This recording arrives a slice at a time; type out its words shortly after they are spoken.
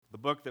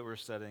book that we're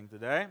studying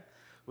today,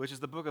 which is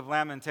the Book of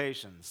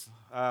Lamentations.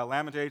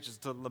 Lamentations,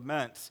 to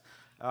lament.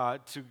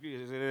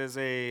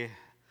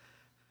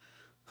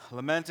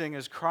 Lamenting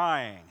is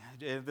crying.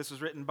 This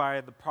was written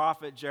by the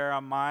prophet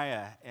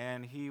Jeremiah,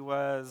 and he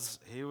was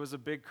a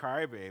big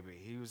crybaby.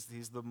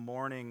 He's the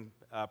mourning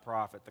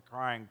prophet, the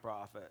crying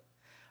prophet.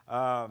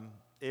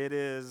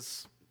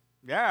 It's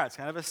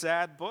kind of a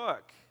sad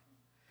book.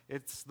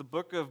 It's the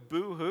book of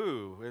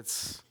boo-hoo.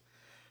 It's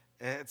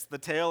the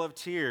tale of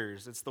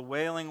tears. It's the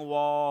wailing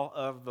wall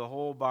of the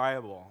whole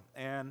Bible.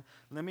 And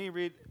let me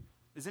read.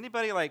 Is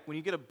anybody like, when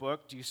you get a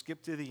book, do you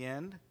skip to the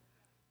end?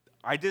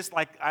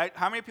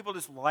 How many people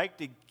just like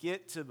to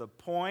get to the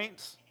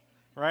point,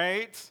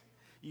 right?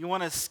 You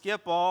want to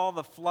skip all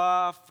the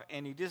fluff,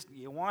 and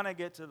you want to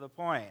get to the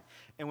point.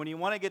 And when you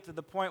want to get to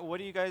the point, what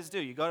do you guys do?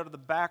 You go to the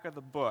back of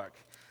the book.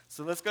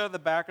 So let's go to the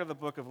back of the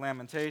Book of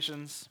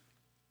Lamentations.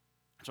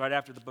 It's right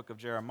after the book of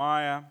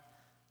Jeremiah.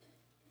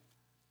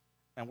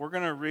 And we're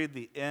going to read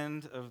the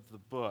end of the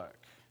book.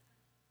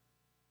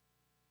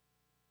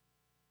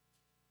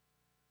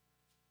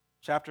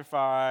 Chapter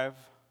 5.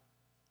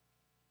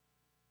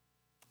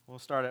 We'll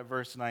start at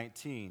verse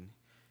 19.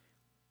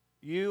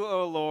 You,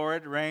 O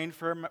Lord, reign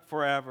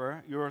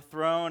forever. Your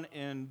throne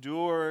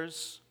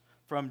endures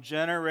from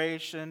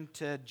generation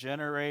to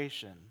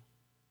generation.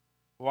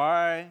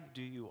 Why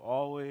do you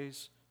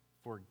always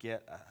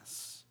forget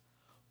us?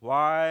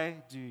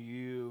 Why do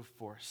you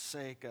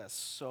forsake us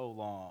so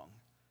long?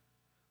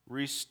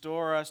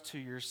 Restore us to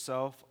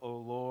yourself, O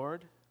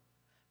Lord,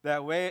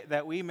 that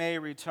we may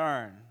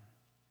return.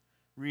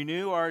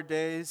 Renew our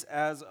days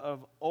as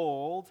of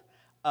old,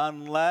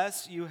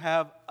 unless you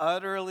have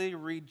utterly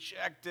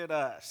rejected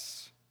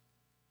us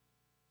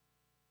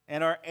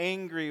and are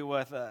angry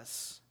with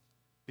us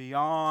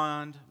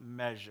beyond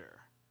measure.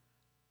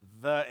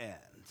 The end.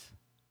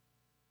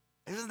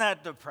 Isn't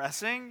that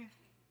depressing?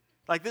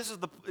 Like, is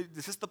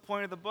this the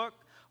point of the book?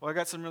 Well, I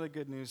got some really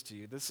good news to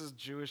you. This is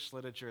Jewish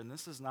literature, and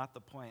this is not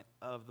the point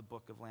of the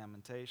Book of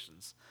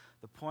Lamentations.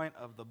 The point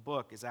of the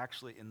book is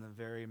actually in the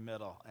very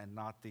middle and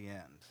not the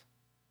end.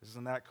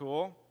 Isn't that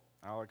cool?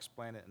 I'll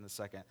explain it in a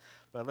second.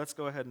 But let's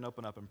go ahead and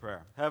open up in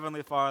prayer.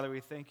 Heavenly Father, we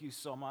thank you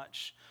so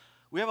much.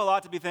 We have a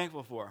lot to be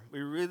thankful for.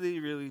 We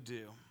really, really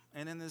do.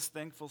 And in this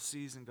thankful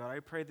season, God, I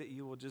pray that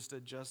you will just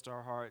adjust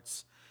our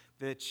hearts,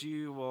 that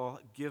you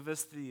will give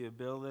us the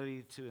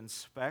ability to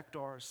inspect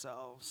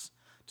ourselves,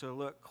 to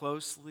look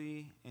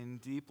closely and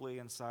deeply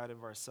inside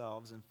of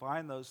ourselves and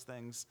find those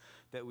things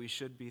that we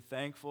should be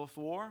thankful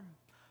for.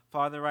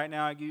 Father, right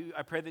now,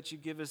 I pray that you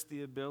give us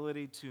the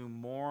ability to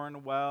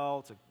mourn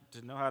well,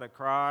 to know how to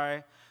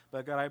cry.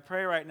 But God, I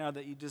pray right now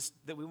that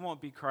we won't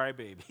be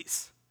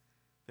crybabies,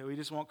 that we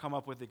just won't come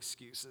up with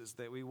excuses,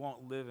 that we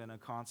won't live in a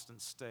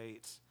constant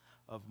state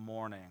of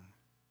mourning.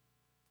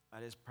 I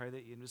just pray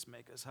that you just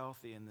make us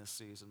healthy in this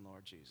season,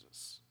 Lord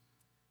Jesus.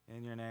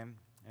 In your name,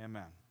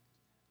 amen.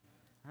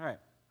 All right.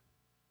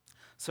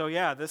 So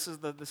this is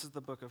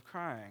the book of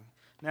crying.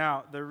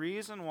 Now, the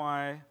reason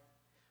why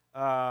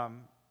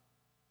the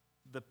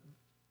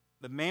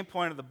main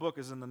point of the book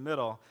is in the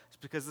middle is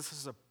because this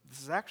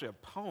is actually a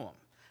poem.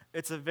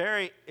 It's a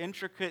very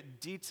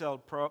intricate,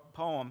 detailed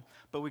poem,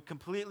 but we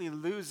completely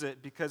lose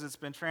it because it's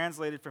been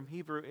translated from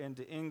Hebrew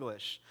into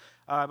English.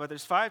 But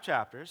there's 5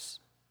 chapters,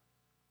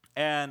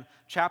 and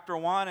chapter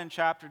 1 and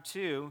chapter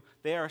 2,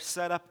 they are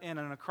set up in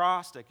an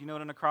acrostic. You know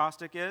what an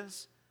acrostic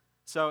is?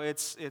 So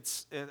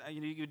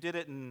you did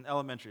it in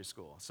elementary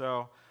school.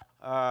 So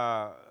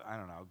I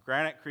don't know,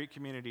 Granite Creek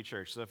Community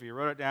Church. So if you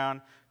wrote it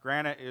down,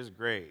 Granite is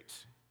great.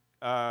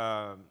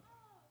 So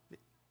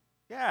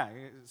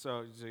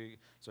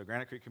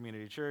Granite Creek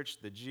Community Church,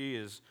 the G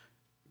is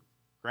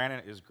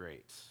Granite is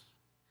great.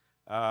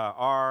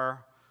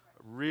 R,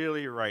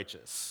 really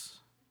righteous.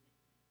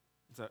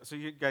 So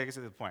you guys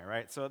get the point,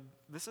 right? So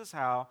this is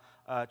how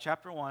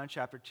chapter 1 and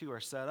chapter 2 are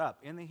set up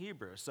in the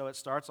Hebrew. So it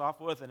starts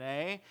off with an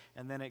A,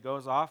 and then it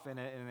goes off, and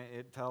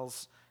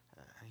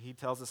he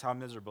tells us how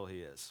miserable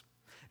he is.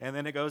 And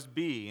then it goes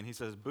B, and he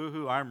says,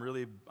 "Boo-hoo, I'm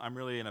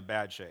really in a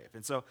bad shape."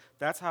 And so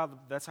that's how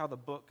the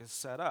book is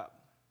set up.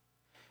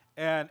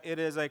 And it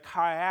is a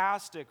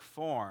chiastic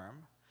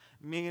form,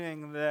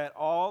 meaning that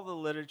all the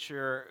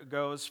literature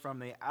goes from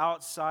the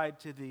outside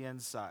to the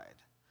inside.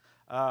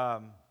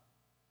 What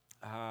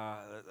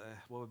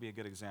would be a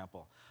good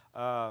example?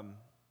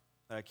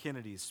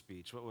 Kennedy's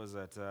speech. What was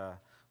it?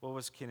 What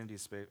was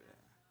Kennedy's speech?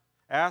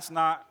 Ask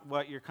not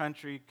what your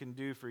country can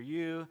do for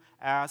you.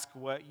 Ask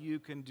what you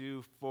can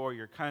do for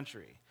your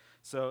country.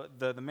 So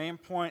the main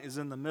point is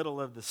in the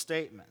middle of the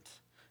statement.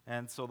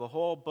 And so the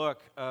whole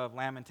book of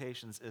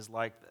Lamentations is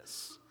like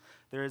this.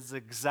 There's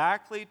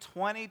exactly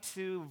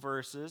 22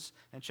 verses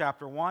in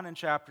chapter 1 and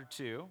chapter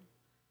 2.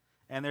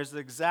 And there's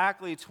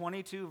exactly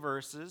 22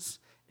 verses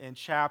in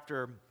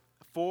chapter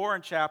 4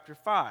 and chapter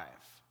 5.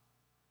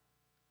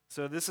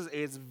 So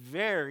it's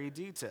very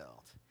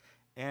detailed.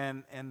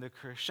 And the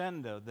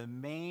crescendo, the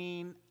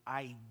main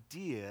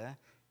idea,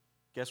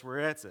 guess where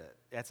it's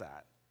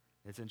at?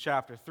 It's in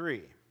chapter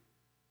 3.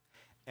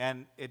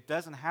 And it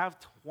doesn't have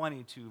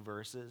 22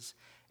 verses.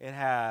 it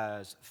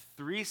has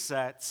 3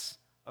 sets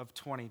of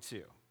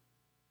 22.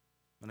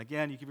 And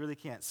again, you really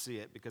can't see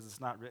it because it's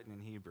not written in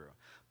Hebrew.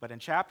 But in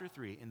chapter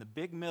 3, in the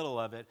big middle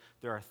of it,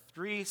 there are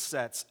 3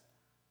 sets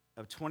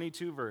of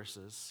 22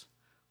 verses.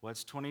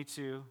 What's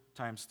 22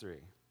 times 3?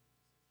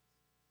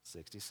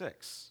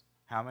 66.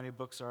 How many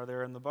books are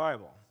there in the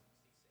Bible?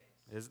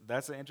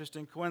 That's an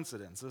interesting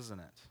coincidence, isn't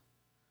it?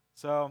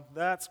 So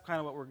that's kind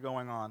of what we're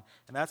going on,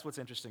 and that's what's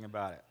interesting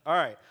about it. All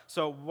right,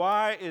 so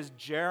why is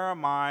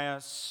Jeremiah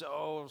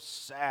so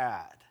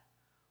sad?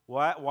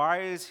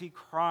 Why is he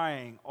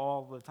crying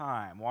all the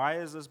time? Why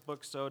is this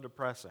book so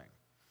depressing?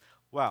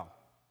 Well,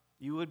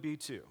 you would be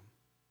too.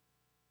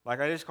 Like,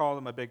 I just called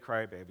him a big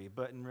crybaby,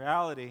 but in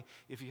reality,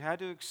 if you had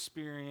to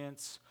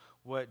experience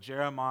what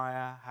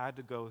Jeremiah had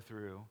to go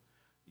through,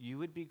 you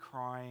would be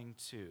crying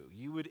too.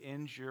 You would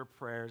end your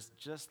prayers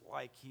just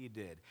like he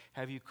did.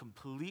 Are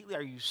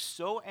you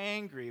so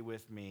angry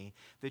with me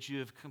that you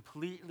have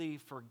completely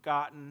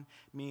forgotten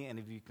me and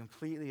have you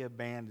completely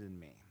abandoned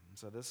me?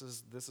 So this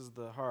is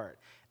the heart.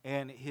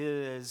 And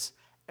his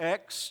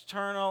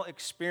external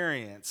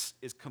experience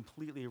is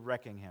completely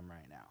wrecking him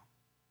right now.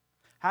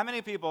 How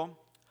many people,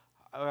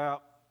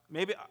 how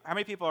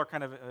many people are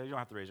kind of, you don't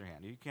have to raise your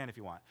hand, you can if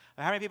you want.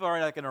 How many people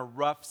are like in a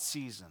rough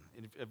season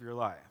of your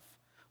life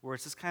where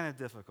it's just kind of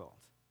difficult?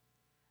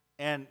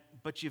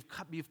 But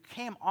you've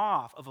came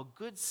off of a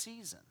good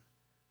season,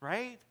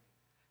 right?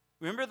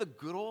 Remember the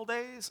good old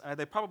days?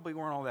 They probably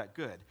weren't all that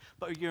good.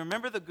 But you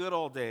remember the good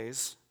old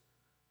days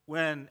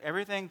when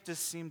everything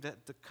just seemed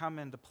to come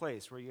into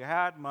place, where you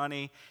had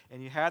money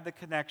and you had the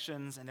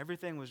connections and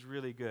everything was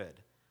really good.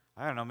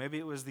 I don't know, maybe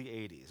it was the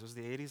 80s. Was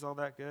the 80s all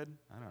that good?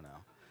 I don't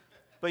know.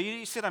 But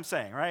you see what I'm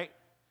saying, right?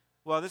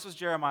 Well, this was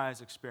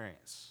Jeremiah's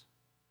experience.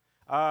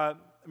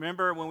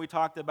 Remember when we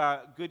talked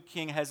about good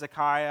King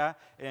Hezekiah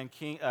in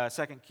 2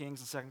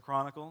 Kings and 2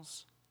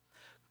 Chronicles?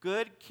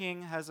 Good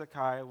King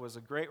Hezekiah was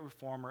a great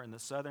reformer in the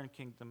southern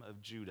kingdom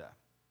of Judah.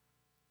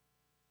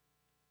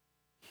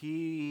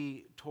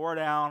 He tore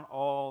down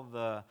all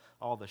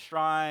the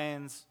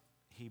shrines.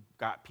 He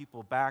got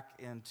people back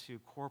into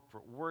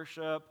corporate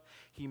worship.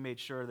 He made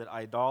sure that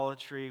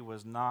idolatry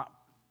was not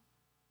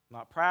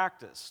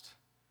practiced.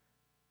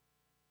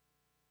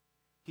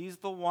 He's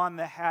the one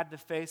that had to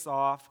face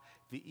off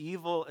the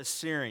evil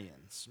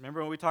Assyrians.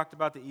 Remember when we talked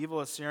about the evil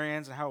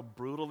Assyrians and how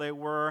brutal they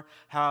were,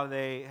 how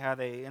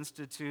they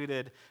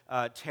instituted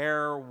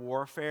terror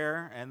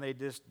warfare, and they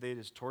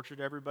just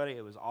tortured everybody.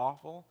 It was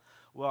awful.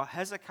 Well,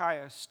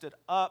 Hezekiah stood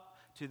up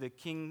to the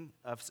king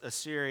of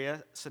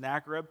Assyria,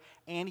 Sennacherib,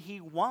 and he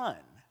won.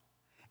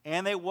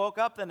 And they woke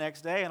up the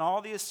next day, and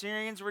all the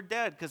Assyrians were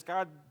dead because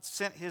God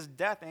sent his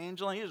death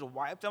angel, and he just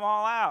wiped them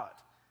all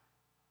out.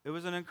 It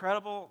was an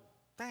incredible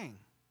thing.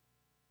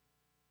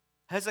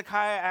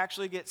 Hezekiah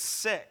actually gets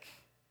sick.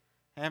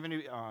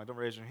 Don't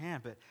raise your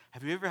hand, but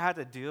have you ever had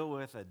to deal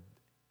with an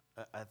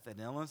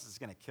illness that's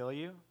going to kill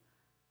you?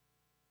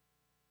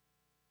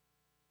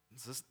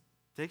 This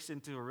takes you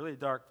into a really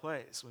dark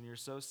place when you're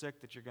so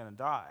sick that you're going to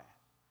die.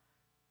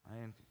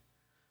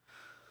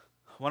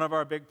 One of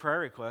our big prayer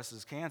requests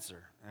is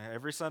cancer.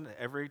 Every Sunday,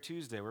 every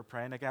Tuesday, we're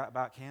praying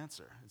about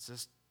cancer. It's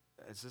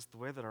just the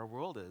way that our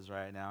world is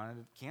right now.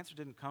 And cancer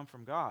didn't come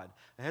from God.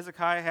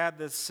 Hezekiah had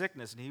this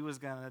sickness, and he was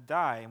going to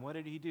die. And what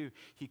did he do?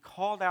 He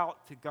called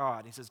out to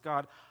God. He says,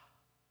 God,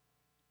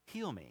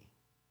 heal me.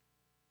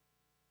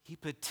 He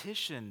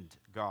petitioned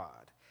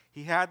God.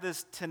 He had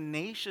this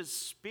tenacious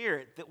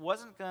spirit that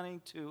wasn't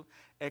going to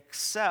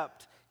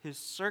accept his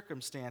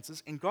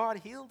circumstances, and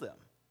God healed him.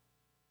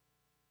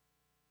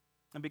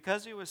 And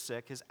because he was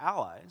sick, his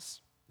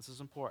allies, this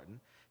is important,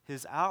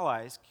 his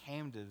allies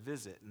came to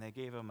visit, and they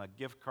gave him a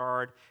gift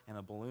card and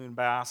a balloon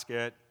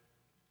basket.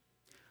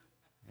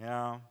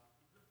 And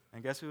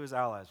guess who his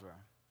allies were?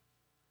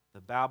 The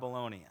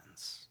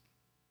Babylonians.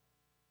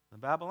 The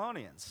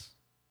Babylonians,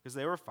 because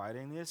they were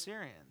fighting the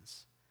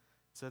Assyrians.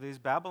 So these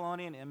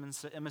Babylonian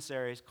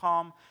emissaries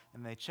come,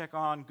 and they check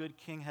on good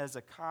King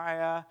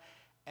Hezekiah.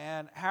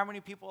 And how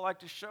many people like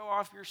to show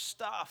off your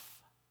stuff?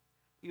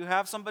 You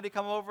have somebody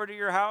come over to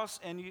your house,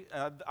 and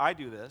I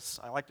do this.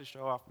 I like to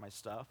show off my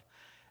stuff.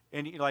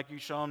 And you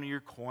show them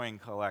your coin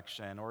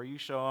collection, or you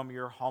show them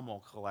your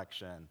Hummel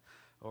collection,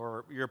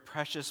 or your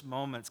precious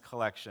moments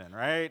collection,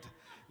 right?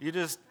 You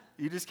just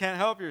can't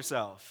help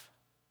yourself.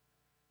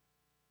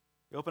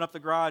 You open up the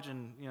garage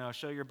and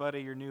show your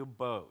buddy your new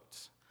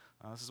boat.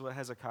 This is what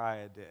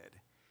Hezekiah did.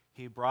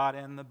 He brought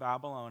in the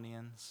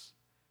Babylonians,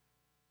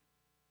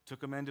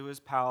 took them into his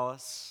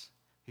palace.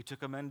 He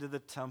took them into the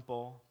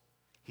temple.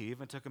 He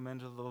even took them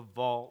into the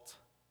vault,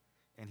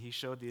 and he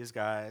showed these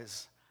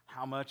guys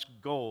how much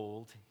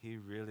gold he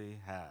really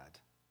had.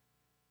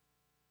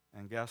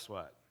 And guess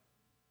what?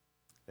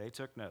 They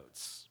took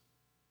notes.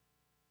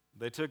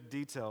 They took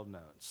detailed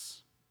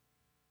notes.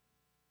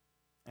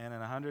 And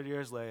 100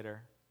 years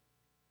later,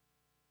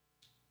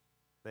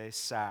 they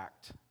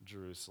sacked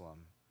Jerusalem.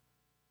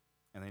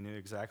 And they knew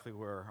exactly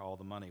where all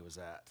the money was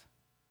at.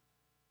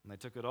 And they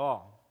took it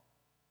all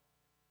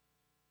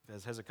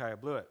because Hezekiah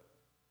blew it.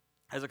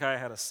 Hezekiah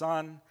had a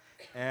son,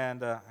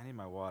 And I need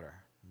my water.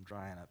 I'm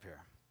drying up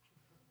here.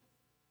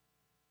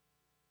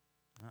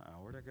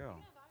 Where'd it go?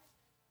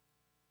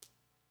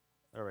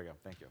 There we go.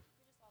 Thank you.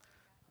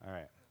 All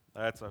right.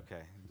 That's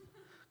okay.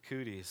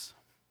 Cooties.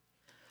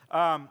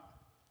 Okay,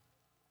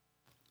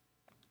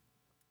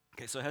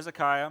 so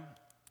Hezekiah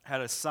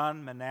had a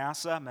son,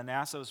 Manasseh.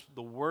 Manasseh was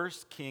the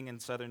worst king in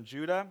southern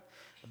Judah.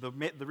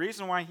 The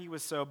reason why he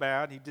was so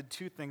bad, he did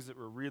two things that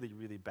were really,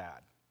 really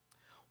bad.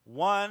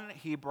 One,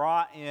 he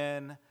brought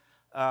in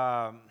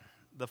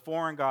the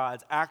foreign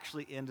gods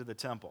actually into the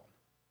temple.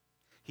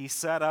 He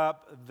set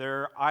up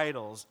their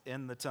idols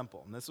in the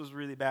temple, and this was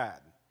really bad.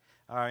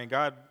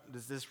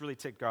 This really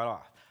ticked God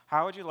off.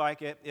 How would you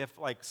like it if,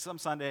 like, some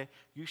Sunday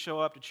you show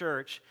up to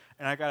church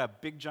and I got a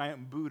big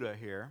giant Buddha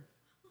here?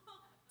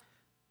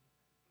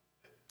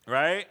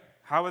 Right?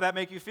 How would that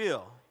make you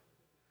feel?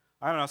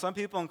 I don't know. Some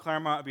people in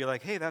Claremont would be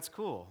like, hey, that's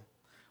cool.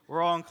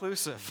 We're all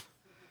inclusive.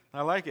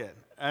 I like it.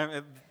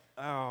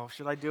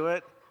 Should I do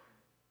it?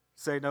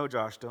 Say no,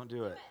 Josh, don't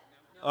do it.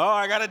 No. Oh,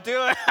 I got to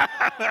do it.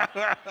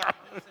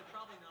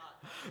 Probably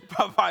not.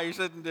 Papa, you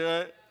shouldn't do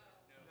it?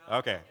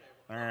 Okay.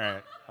 All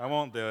right. I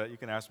won't do it. You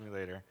can ask me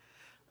later.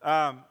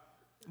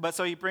 But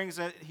so he brings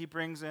in,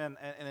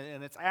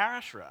 and it's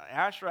Asherah.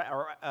 Asherah,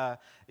 or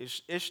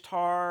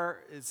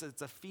Ishtar,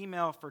 it's a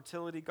female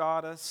fertility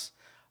goddess.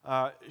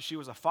 She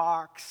was a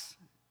fox.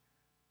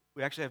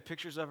 We actually have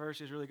pictures of her.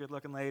 She's a really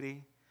good-looking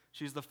lady.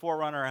 She's the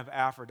forerunner of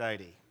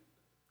Aphrodite.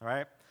 All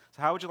right?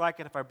 So how would you like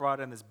it if I brought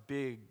in this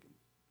big,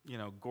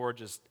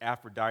 gorgeous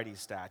Aphrodite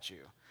statue?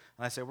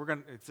 And I said, I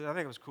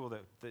think it was cool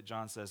that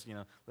John says,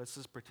 let's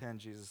just pretend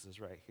Jesus is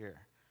right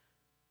here.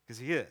 Because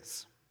he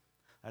is.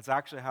 That's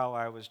actually how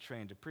I was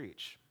trained to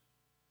preach.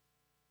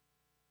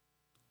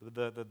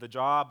 The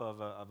job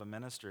of a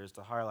minister is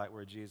to highlight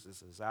where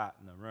Jesus is at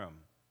in the room,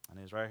 and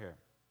he's right here.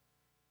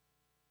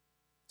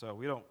 So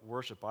we don't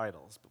worship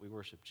idols, but we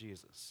worship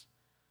Jesus.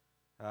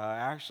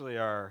 Actually,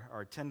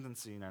 our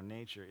tendency in our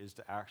nature is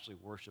to actually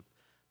worship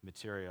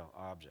material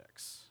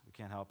objects. We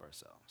can't help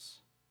ourselves.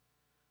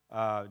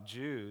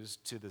 Jews,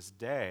 to this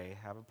day,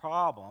 have a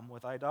problem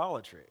with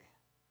idolatry.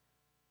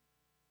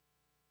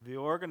 The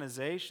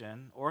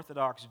organization,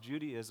 Orthodox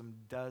Judaism,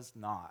 does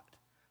not.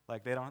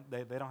 Like, they don't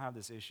have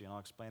this issue, and I'll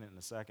explain it in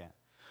a second.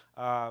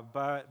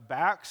 But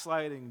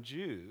backsliding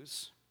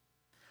Jews,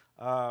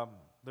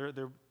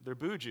 they're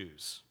Boo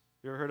Jews.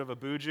 You ever heard of a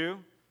Boo Jew?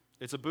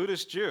 It's a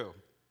Buddhist Jew,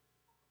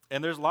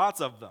 and there's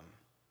lots of them.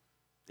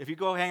 If you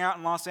go hang out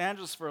in Los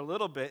Angeles for a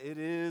little bit, it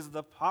is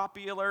the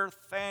popular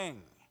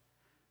thing.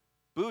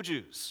 Boo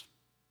Jews.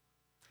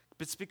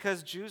 It's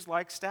because Jews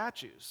like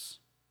statues.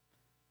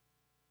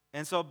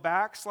 And so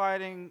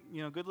backsliding,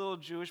 good little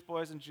Jewish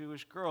boys and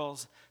Jewish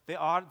girls,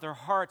 their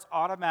hearts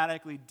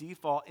automatically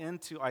default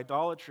into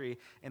idolatry,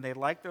 and they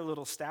like their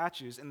little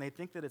statues, and they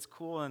think that it's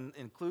cool and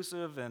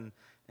inclusive, and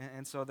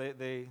so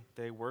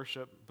they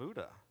worship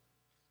Buddha.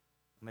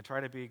 And they try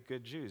to be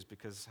good Jews,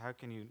 because how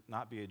can you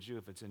not be a Jew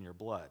if it's in your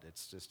blood?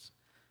 It's just,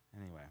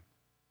 anyway.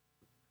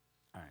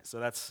 All right, so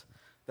that's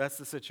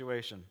the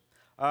situation.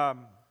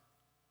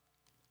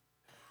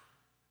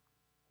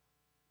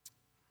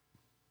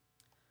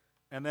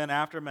 And then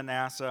after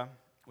Manasseh,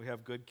 we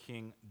have good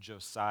King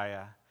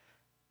Josiah.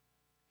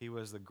 He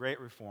was the great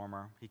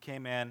reformer. He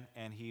came in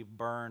and he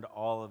burned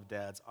all of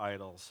Dad's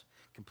idols,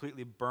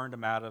 completely burned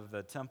them out of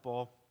the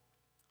temple.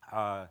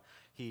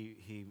 He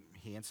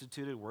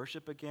instituted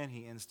worship again.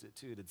 He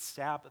instituted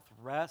Sabbath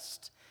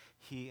rest.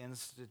 He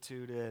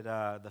instituted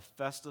the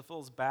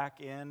festivals back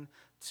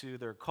into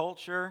their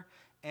culture,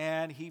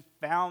 and he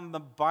found the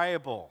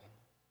Bible.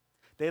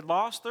 They'd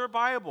lost their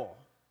Bible.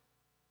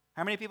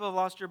 How many people have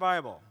lost your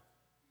Bible?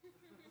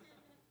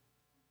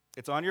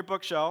 It's on your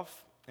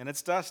bookshelf, and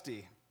it's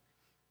dusty.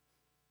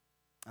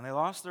 And they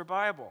lost their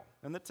Bible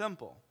in the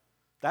temple.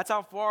 That's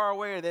how far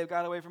away they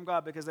got away from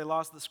God, because they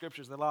lost the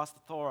scriptures. They lost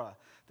the Torah.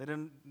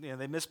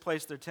 They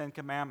misplaced their 10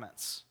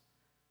 Commandments.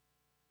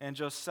 And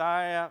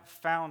Josiah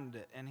found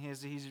it, and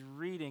he's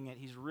reading it.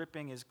 He's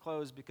ripping his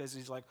clothes because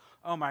he's like,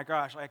 oh my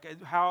gosh,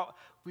 like how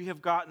we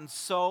have gotten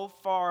so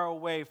far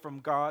away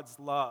from God's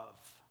love.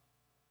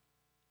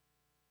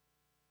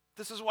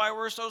 This is why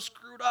we're so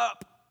screwed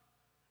up.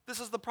 This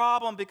is the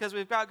problem, because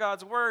we've got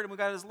God's word, and we've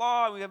got his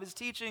law, and we have his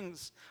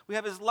teachings, we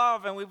have his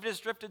love, and we've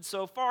just drifted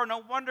so far. No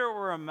wonder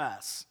we're a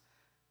mess.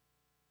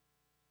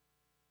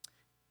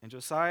 And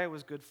Josiah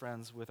was good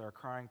friends with our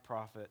crying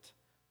prophet,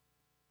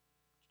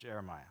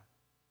 Jeremiah.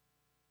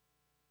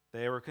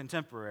 They were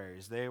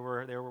contemporaries. They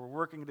were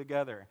working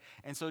together.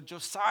 And so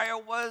Josiah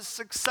was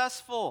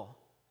successful.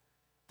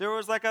 There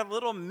was like a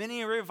little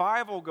mini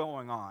revival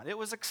going on. It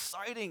was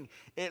exciting,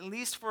 at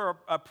least for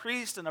a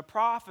priest and a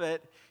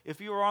prophet.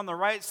 If you were on the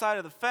right side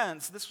of the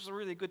fence, this was a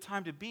really good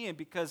time to be in,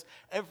 because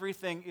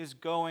everything is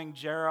going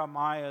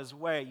Jeremiah's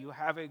way. You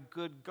have a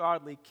good,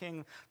 godly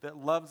king that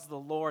loves the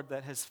Lord,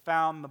 that has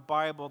found the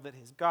Bible, that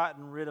has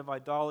gotten rid of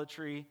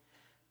idolatry,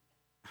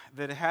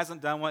 that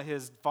hasn't done what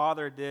his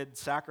father did,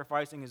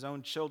 sacrificing his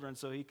own children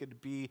so he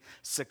could be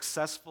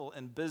successful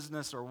in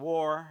business or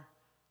war.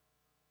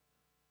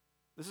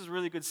 This is a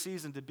really good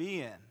season to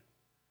be in.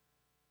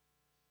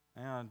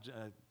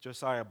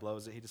 Josiah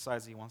blows it. He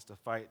decides he wants to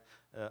fight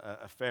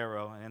a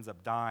pharaoh and ends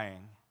up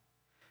dying.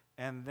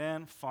 And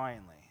then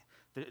finally,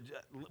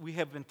 we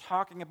have been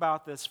talking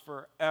about this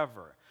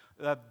forever.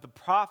 The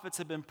prophets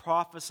have been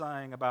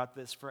prophesying about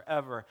this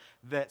forever,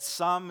 that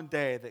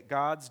someday that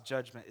God's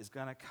judgment is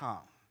going to come.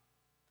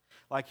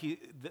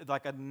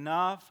 Like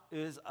enough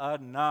is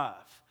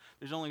enough.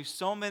 There's only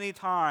so many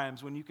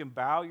times when you can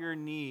bow your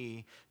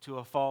knee to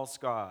a false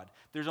god.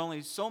 There's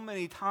only so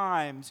many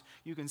times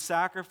you can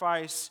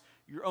sacrifice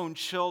your own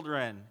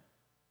children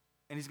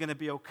and he's going to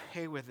be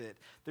okay with it.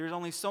 There's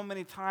only so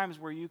many times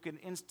where you can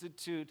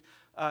institute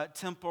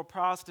temple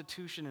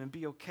prostitution and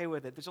be okay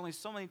with it. There's only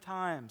so many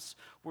times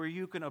where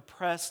you can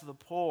oppress the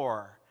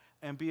poor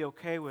and be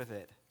okay with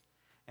it.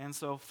 And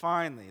so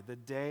finally, the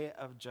day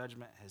of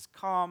judgment has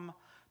come.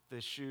 The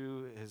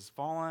shoe has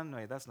fallen.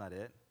 Wait, that's not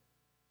it.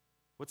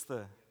 What's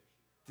the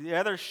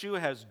other shoe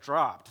has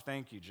dropped.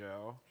 Thank you,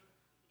 Joe.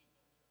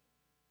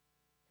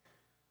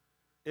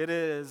 It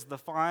is the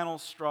final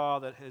straw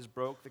that has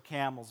broke the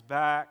camel's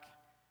back.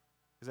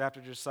 Because after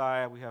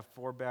Josiah, we have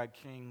 4 bad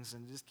kings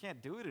and just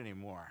can't do it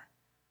anymore.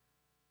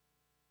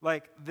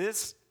 Like,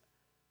 this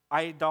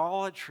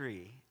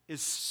idolatry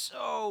is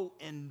so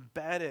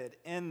embedded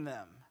in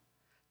them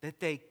that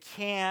they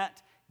can't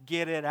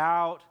get it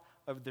out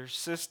of their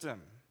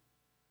system.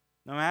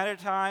 No matter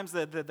times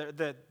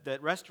that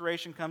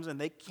restoration comes in,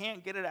 they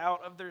can't get it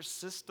out of their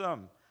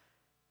system.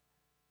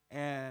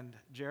 And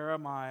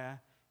Jeremiah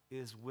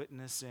is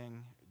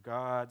witnessing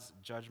God's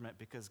judgment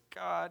because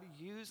God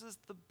uses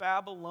the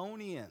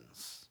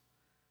Babylonians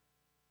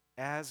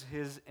as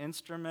his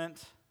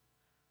instrument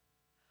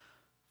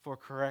for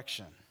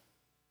correction.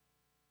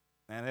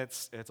 And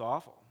it's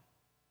awful.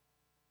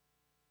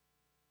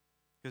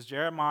 Because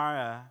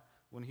Jeremiah,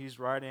 when he's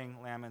writing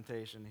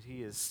Lamentations,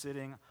 he is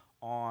sitting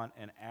on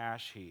an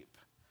ash heap,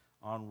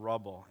 on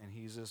rubble, and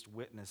he's just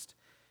witnessed.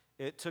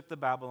 It took the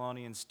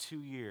Babylonians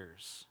 2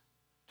 years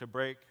to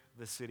break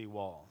the city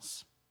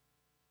walls.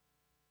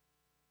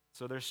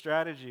 So their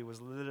strategy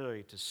was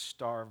literally to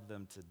starve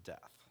them to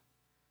death.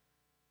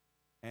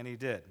 And he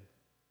did.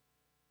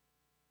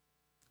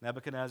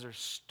 Nebuchadnezzar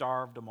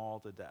starved them all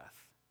to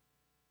death.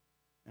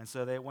 And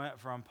so they went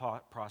from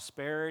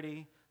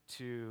prosperity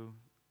to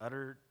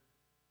utter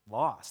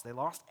loss. They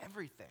lost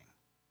everything.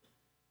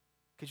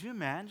 Could you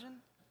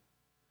imagine?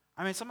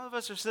 I mean, some of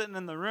us are sitting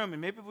in the room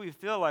and maybe we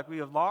feel like we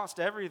have lost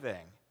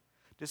everything.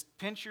 Just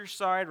pinch your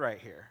side right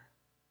here.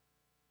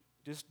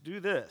 Just do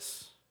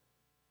this.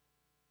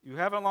 You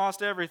haven't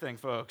lost everything,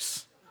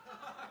 folks.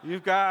 You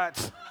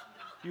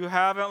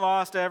haven't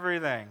lost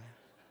everything.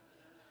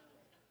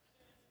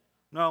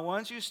 No,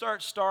 once you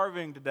start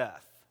starving to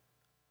death,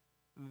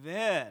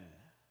 then,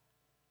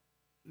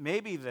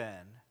 maybe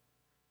then,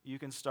 you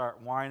can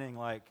start whining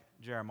like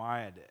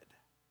Jeremiah did.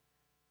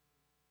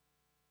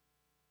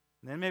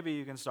 And then maybe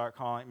you can start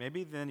calling,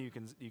 maybe then you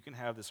can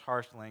have this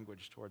harsh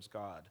language towards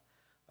God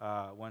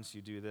once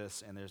you do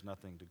this and there's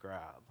nothing to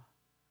grab.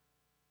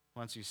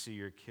 Once you see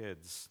your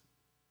kids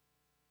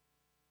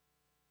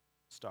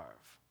starve.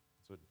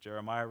 That's what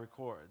Jeremiah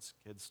records,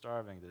 kids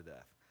starving to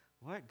death.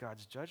 What?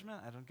 God's judgment?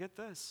 I don't get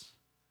this.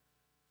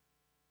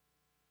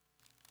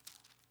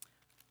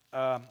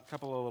 A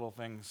couple of little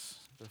things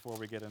before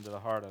we get into the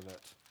heart of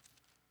it.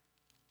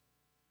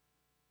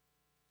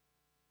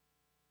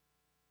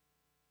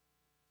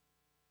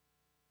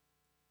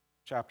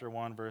 Chapter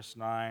 1, verse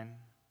 9.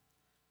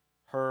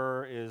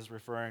 Her is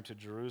referring to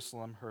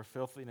Jerusalem. Her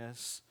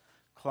filthiness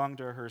clung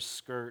to her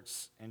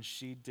skirts, and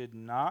she did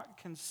not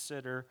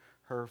consider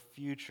her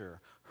future.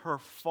 Her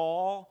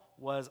fall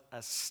was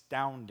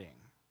astounding.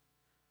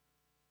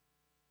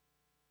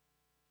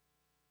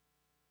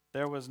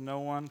 There was no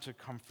one to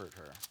comfort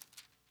her.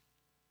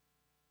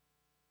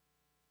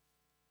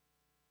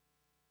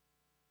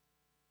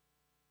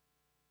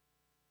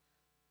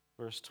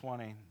 Verse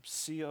 20,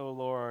 see, O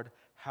Lord,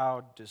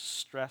 how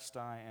distressed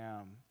I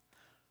am.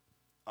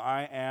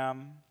 I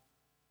am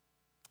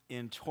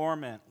in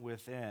torment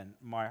within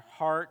my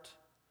heart,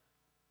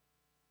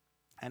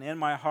 and in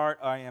my heart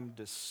I am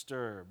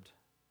disturbed,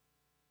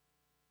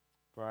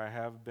 for I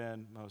have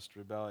been most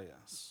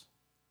rebellious.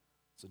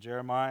 So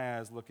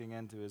Jeremiah is looking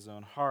into his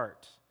own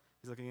heart.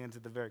 He's looking into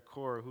the very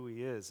core of who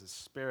he is, his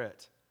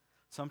spirit.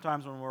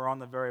 Sometimes when we're on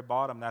the very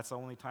bottom, that's the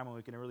only time when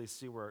we can really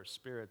see where our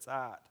spirit's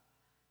at.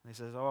 And he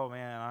says, oh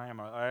man,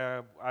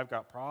 I've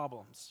got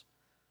problems.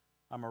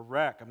 I'm a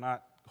wreck. I'm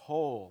not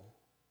whole.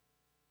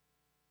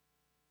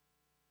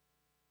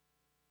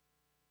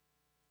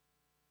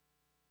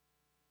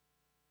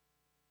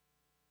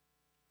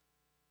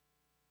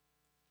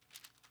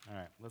 All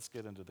right, let's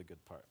get into the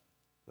good part.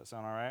 Does that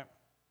sound all right?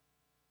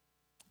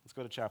 Let's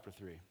go to chapter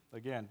 3.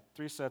 Again,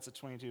 3 sets of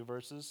 22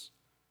 verses.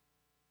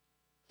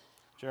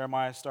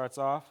 Jeremiah starts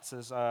off, it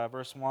says,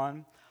 verse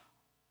 1,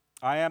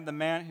 I am the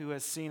man who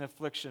has seen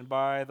affliction.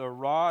 By the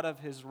rod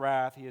of his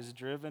wrath he has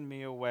driven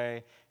me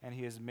away, and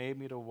he has made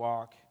me to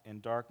walk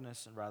in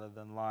darkness rather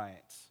than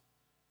light.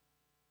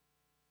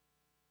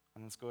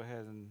 And let's go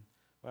ahead and,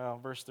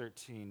 verse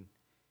 13.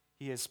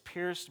 He has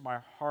pierced my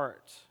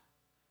heart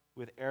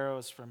with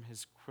arrows from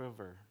his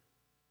quiver.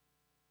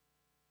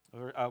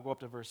 I'll go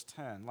up to verse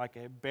 10. Like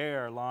a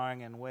bear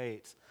lying in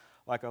wait,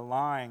 like a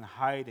lion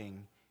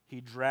hiding,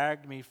 he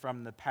dragged me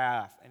from the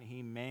path and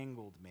he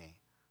mangled me.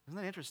 Isn't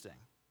that interesting?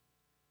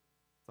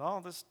 So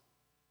I'll just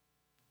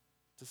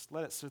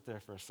let it sit there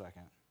for a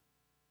second.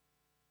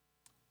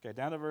 Okay,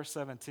 down to verse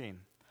 17.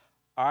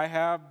 I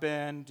have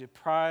been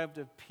deprived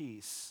of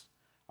peace.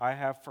 I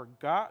have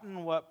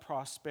forgotten what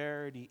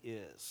prosperity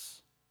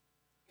is.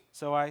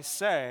 So I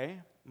say,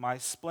 my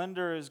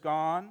splendor is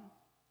gone,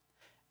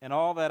 and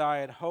all that I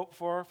had hoped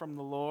for from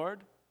the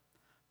Lord.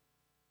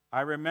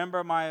 I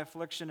remember my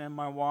affliction and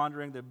my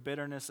wandering, the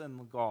bitterness and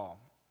the gall.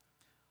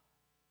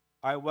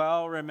 I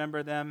well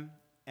remember them,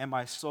 and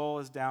my soul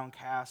is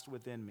downcast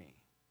within me.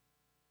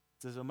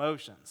 It's his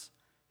emotions.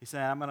 He's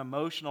saying, I'm an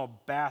emotional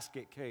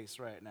basket case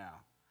right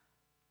now.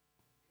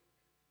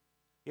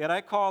 Yet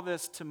I call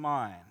this to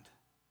mind,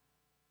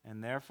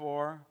 and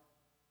therefore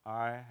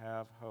I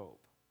have hope.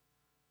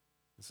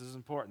 This is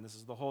important.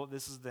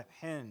 This is the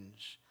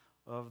hinge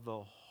of the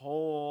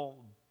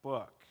whole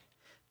book.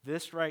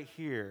 This right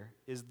here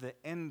is the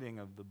ending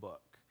of the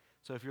book.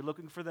 So if you're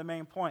looking for the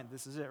main point,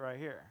 this is it right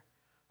here.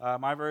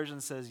 My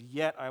version says,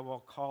 yet I will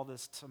call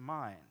this to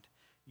mind.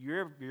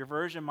 Your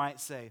version might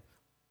say,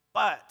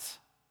 but,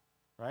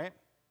 right?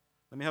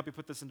 Let me help you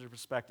put this into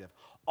perspective.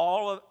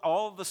 All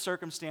of the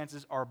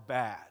circumstances are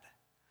bad.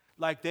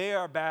 Like they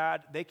are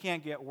bad, they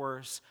can't get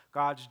worse.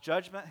 God's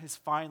judgment has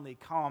finally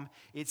come.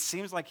 It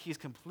seems like he's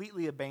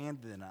completely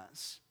abandoned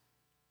us.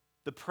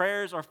 The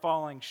prayers are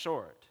falling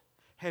short.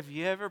 Have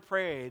you ever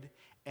prayed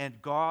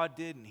and God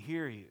didn't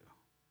hear you?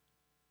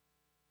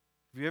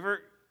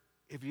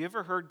 Have you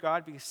ever heard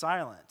God be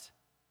silent?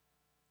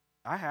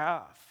 I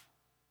have.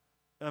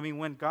 I mean,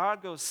 when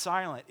God goes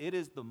silent, it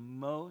is the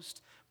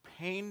most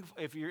painful.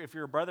 If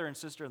you're a brother and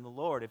sister in the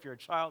Lord, if you're a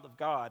child of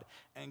God,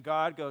 and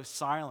God goes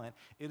silent,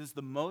 it is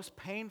the most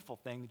painful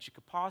thing that you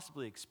could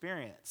possibly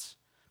experience,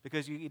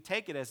 because you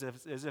take it as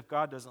if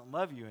God doesn't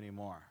love you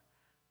anymore.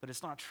 But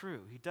it's not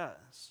true. He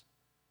does.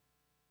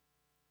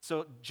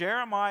 So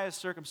Jeremiah's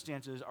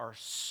circumstances are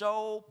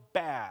so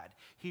bad,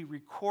 he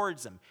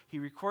records them. He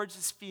records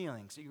his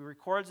feelings. He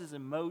records his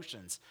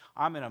emotions.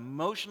 I'm an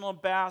emotional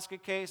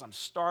basket case. I'm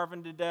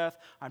starving to death.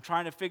 I'm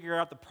trying to figure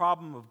out the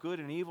problem of good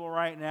and evil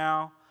right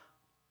now.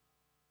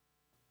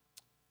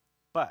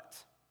 But,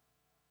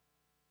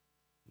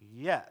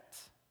 yet,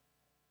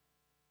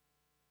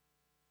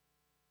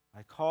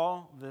 I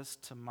call this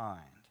to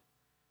mind,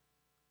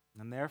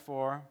 and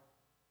therefore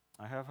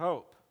I have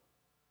hope.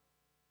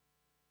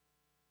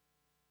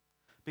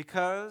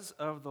 Because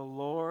of the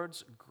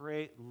Lord's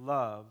great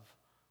love,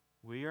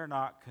 we are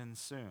not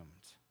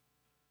consumed.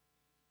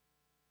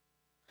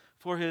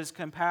 For his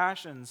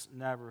compassions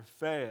never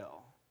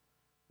fail.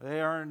 They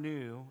are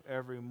new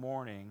every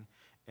morning,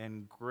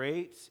 and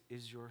great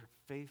is your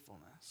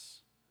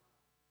faithfulness.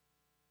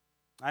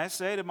 I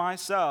say to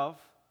myself,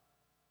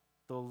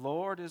 the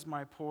Lord is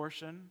my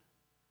portion,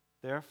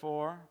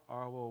 therefore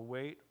I will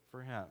wait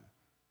for him.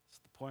 It's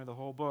the point of the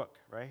whole book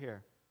right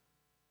here.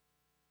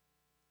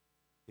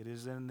 It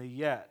is in the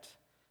yet.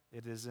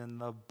 It is in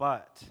the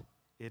but.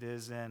 It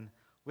is in,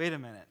 wait a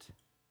minute.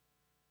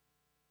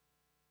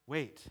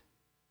 Wait.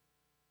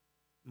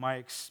 My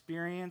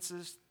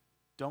experiences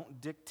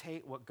don't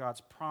dictate what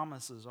God's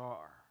promises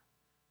are.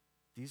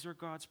 These are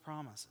God's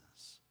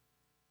promises.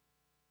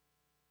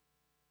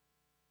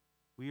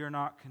 We are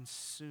not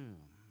consumed.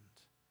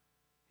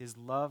 His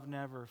love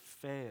never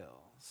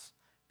fails.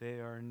 They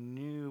are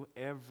new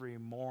every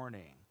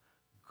morning.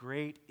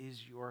 Great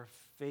is your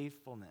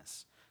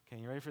faithfulness.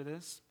 Okay, you ready for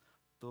this?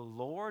 The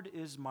Lord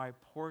is my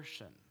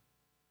portion.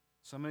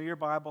 Some of your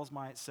Bibles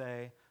might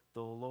say,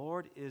 the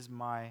Lord is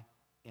my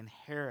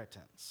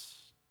inheritance.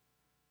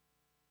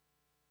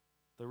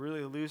 The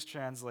really loose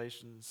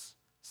translations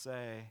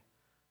say,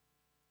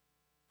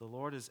 the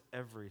Lord is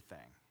everything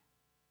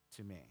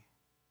to me.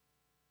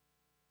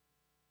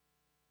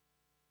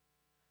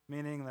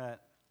 Meaning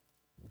that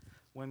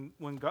when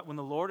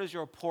the Lord is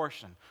your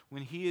portion,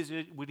 when He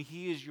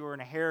is your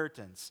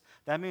inheritance,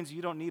 that means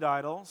you don't need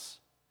idols.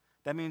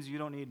 That means you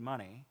don't need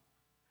money.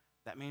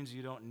 That means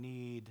you don't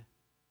need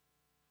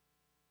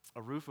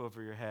a roof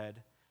over your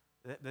head.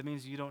 That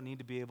means you don't need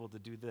to be able to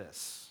do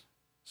this.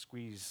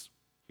 Squeeze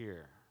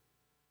here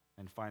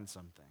and find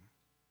something.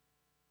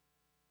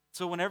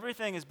 So when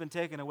everything has been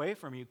taken away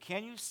from you,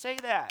 can you say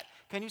that?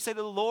 Can you say,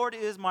 the Lord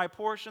is my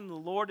portion, the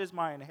Lord is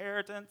my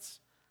inheritance?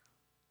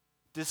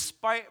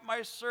 Despite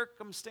my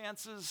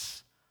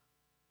circumstances,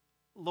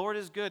 Lord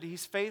is good,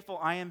 He's faithful,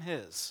 I am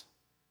His,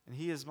 and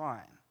He is mine.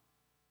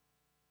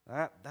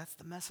 That's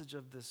the message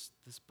of this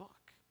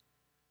book.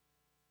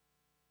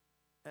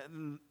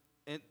 And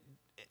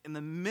in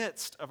the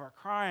midst of our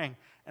crying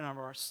and of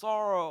our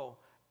sorrow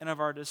and of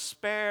our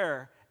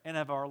despair and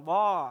of our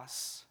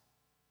loss,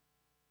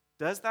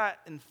 does that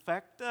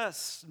infect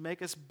us,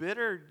 make us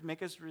bitter,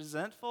 make us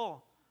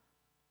resentful?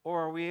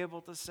 Or are we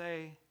able to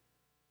say,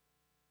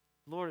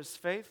 Lord is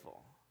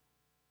faithful.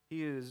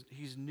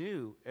 He's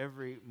new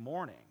every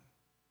morning.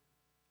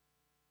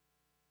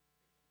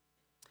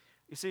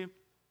 You see,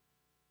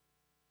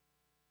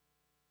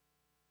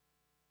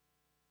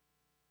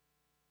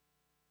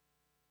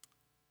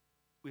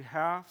 we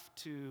have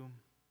to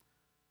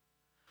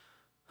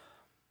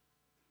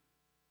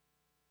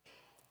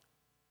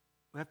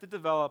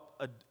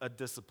develop a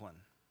discipline.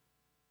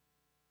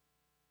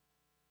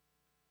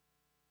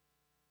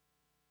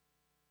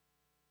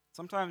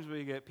 Sometimes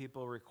we get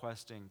people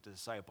requesting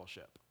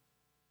discipleship.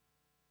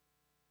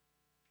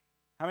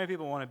 How many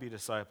people want to be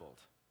discipled?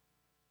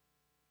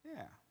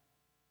 Yeah.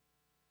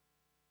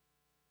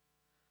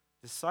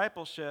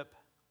 Discipleship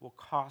will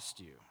cost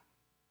you.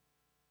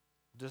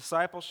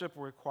 Discipleship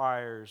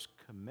requires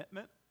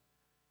commitment,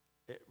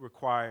 it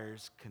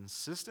requires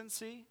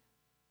consistency,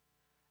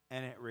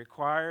 and it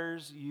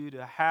requires you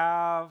to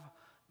have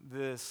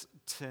this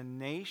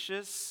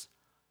tenacious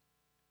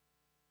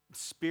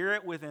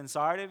spirit within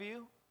inside of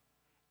you.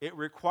 It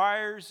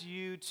requires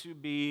you to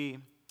be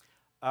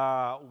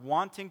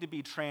wanting to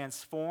be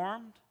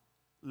transformed,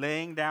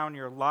 laying down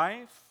your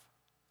life,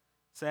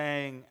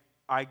 saying,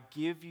 I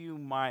give you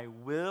my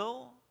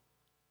will.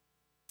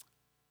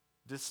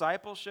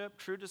 Discipleship,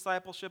 true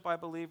discipleship, I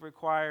believe,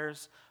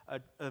 requires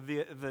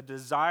the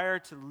desire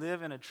to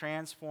live in a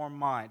transformed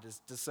mind,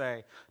 to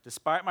say,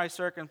 despite my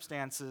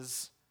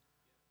circumstances,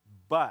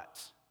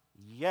 but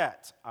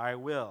yet I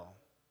will.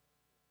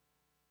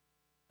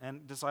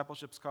 And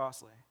discipleship's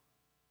costly.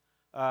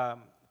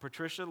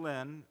 Patricia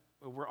Lynn,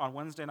 we're on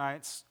Wednesday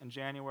nights in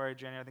January,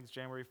 I think it's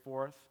January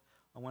 4th.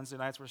 On Wednesday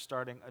nights, we're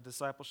starting a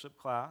discipleship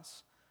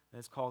class, and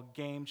it's called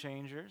Game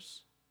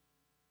Changers.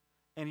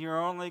 And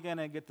you're only going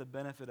to get the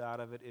benefit out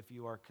of it if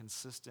you are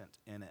consistent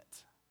in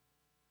it.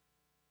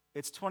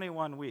 It's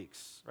 21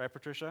 weeks, right,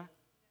 Patricia?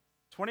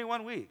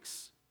 21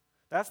 weeks.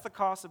 That's the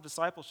cost of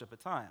discipleship at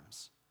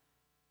times.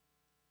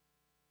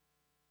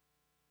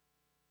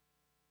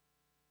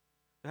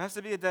 There has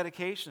to be a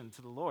dedication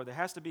to the Lord. There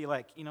has to be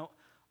like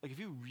if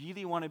you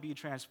really want to be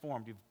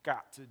transformed, you've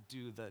got to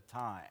do the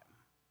time.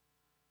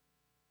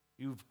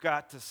 You've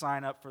got to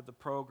sign up for the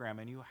program,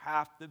 and you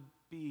have to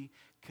be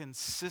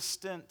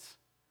consistent,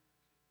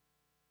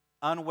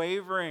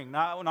 unwavering,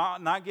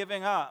 not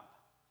giving up.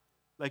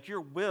 Like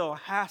your will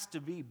has to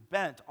be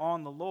bent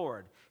on the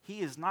Lord.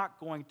 He is not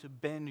going to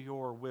bend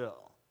your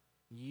will.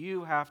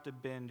 You have to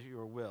bend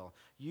your will.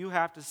 You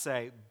have to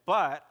say,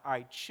 but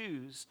I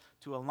choose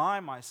to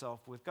align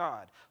myself with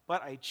God.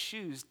 But I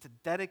choose to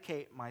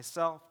dedicate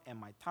myself and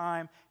my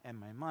time and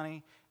my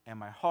money and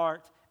my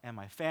heart and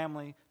my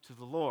family to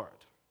the Lord.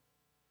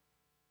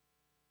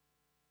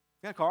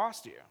 It's going to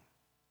cost you.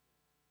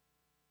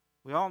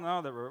 We all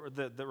know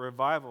that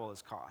revival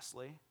is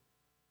costly.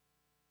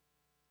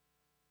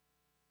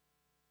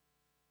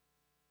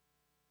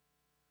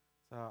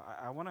 So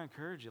I want to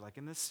encourage you, like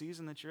in this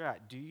season that you're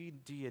at, do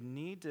you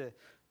need to,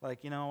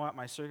 like, you know what,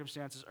 my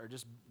circumstances are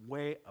just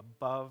way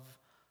above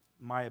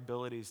my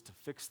abilities to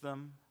fix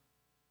them?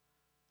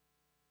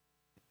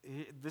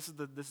 This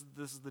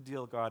is the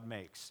deal God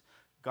makes.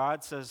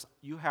 God says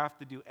you have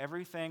to do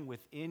everything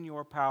within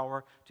your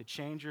power to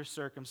change your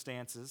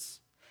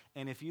circumstances.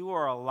 And if you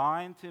are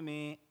aligned to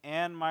me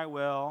and my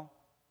will,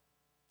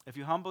 if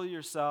you humble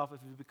yourself, if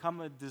you become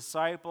a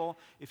disciple,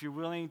 if you're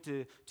willing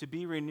to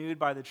be renewed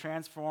by the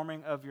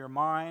transforming of your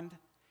mind,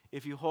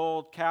 if you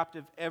hold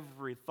captive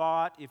every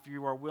thought, if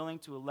you are willing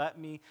to let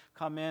me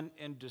come in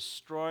and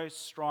destroy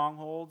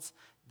strongholds,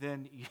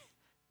 then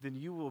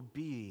you will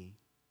be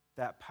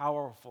that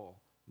powerful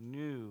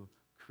new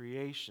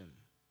creation.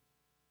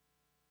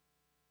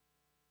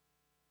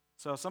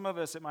 So some of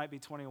us, it might be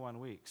 21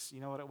 weeks.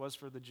 You know what it was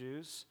for the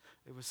Jews?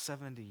 It was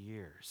 70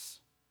 years.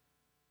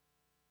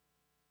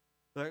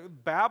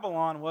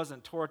 Babylon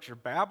wasn't torture.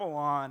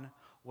 Babylon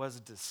was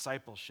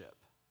discipleship.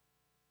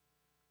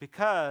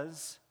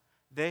 Because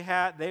they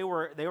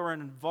were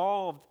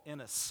involved in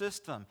a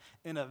system,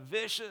 in a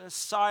vicious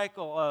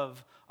cycle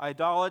of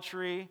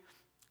idolatry,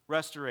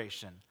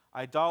 restoration,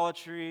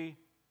 idolatry,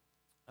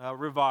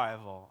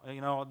 revival.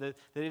 That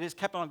it just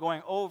kept on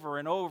going over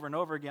and over and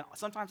over again.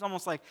 Sometimes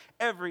almost like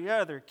every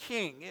other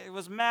king. It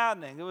was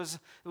maddening. It was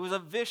a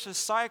vicious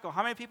cycle.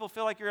 How many people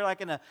feel like you're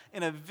like in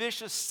a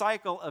vicious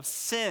cycle of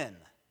sin?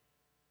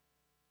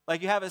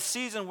 Like you have a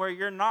season where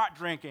you're not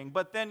drinking,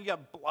 but then you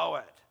blow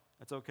it.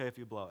 It's okay if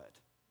you blow it,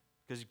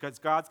 because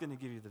God's going to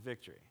give you the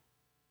victory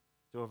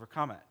to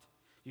overcome it.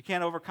 You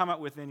can't overcome it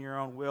within your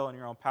own will and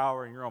your own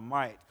power and your own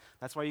might.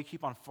 That's why you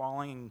keep on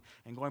falling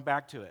and going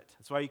back to it.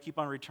 That's why you keep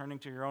on returning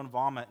to your own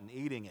vomit and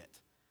eating it.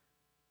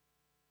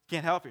 You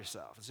can't help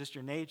yourself. It's just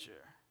your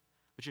nature.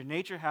 But your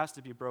nature has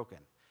to be broken.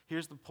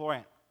 Here's the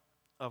point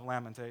of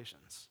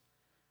Lamentations.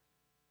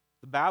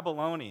 The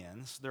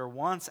Babylonians, their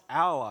once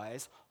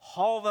allies,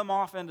 haul them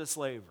off into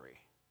slavery.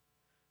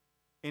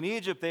 In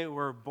Egypt, they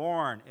were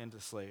born into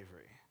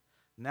slavery.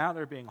 Now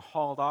they're being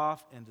hauled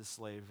off into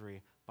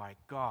slavery by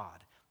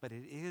God. But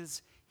it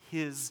is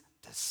his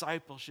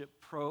discipleship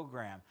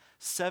program,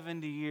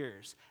 70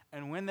 years.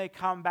 And when they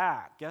come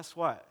back, guess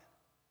what?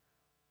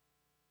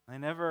 They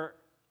never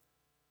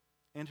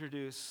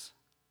introduce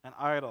an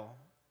idol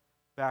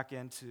back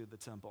into the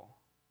temple.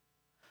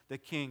 the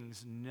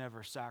kings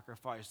never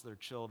sacrificed their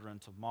children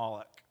to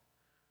Moloch.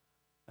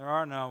 There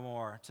are no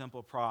more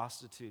temple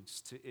prostitutes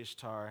to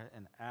Ishtar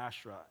and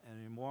Asherah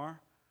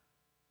anymore.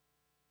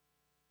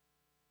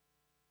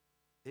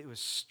 It was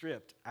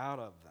stripped out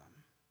of them.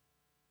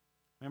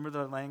 Remember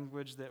the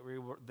language that we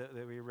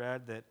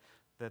read,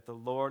 that the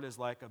Lord is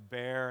like a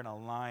bear and a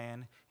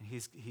lion, and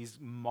he's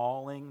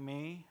mauling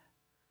me?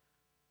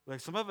 Like,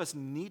 some of us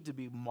need to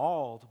be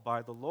mauled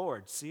by the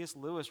Lord. C.S.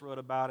 Lewis wrote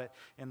about it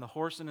in The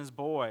Horse and His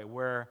Boy,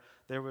 where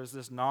there was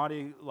this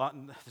naughty's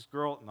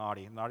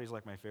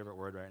like my favorite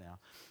word right now.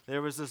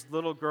 There was this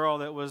little girl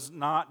that was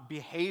not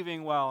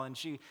behaving well, and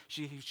she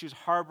was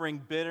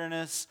harboring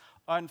bitterness,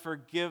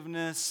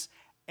 unforgiveness,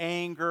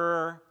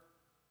 anger,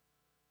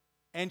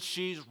 and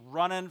she's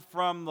running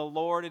from the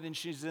Lord, and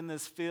she's in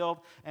this field,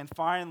 and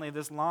finally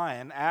this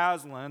lion,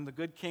 Aslan, the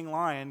good king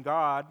lion,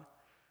 God,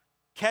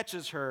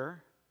 catches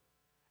her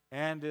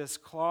and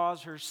just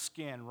claws her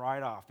skin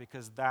right off,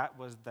 because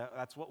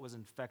that's what was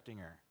infecting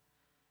her.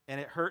 And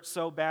it hurt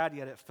so bad,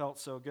 yet it felt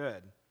so good.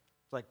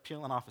 It's like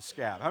peeling off a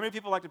scab. How many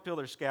people like to peel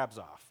their scabs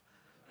off?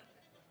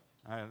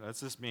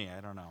 That's just me,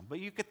 I don't know. But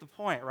you get the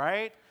point,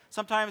 right?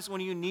 Sometimes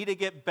when you need to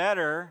get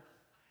better,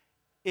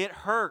 it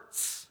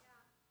hurts.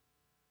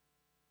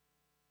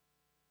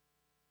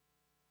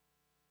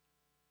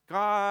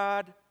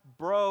 God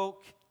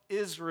broke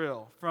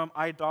Israel from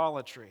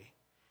idolatry,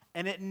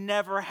 and it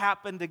never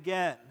happened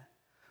again,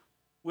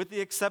 with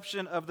the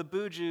exception of the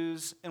Boo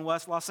Jews in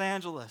West Los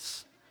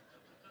Angeles.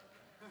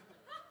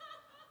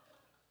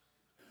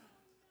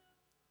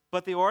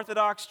 But the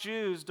Orthodox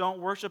Jews don't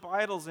worship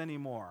idols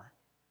anymore.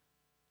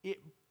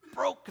 It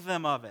broke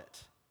them of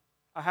it.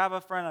 I have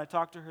a friend, I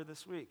talked to her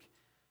this week.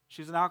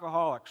 She's an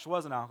alcoholic. She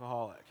was an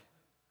alcoholic.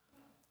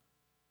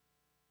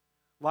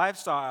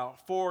 Lifestyle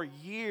for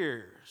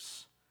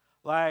years,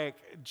 like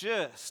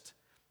just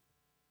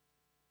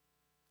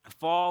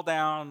fall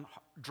down,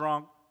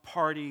 drunk,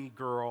 party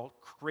girl,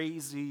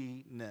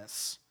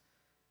 craziness.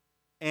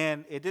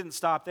 And it didn't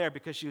stop there,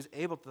 because she was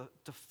able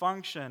to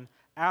function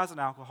as an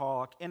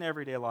alcoholic in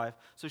everyday life.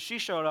 So she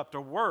showed up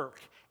to work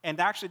and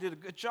actually did a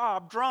good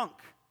job drunk.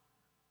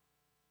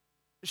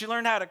 She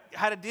learned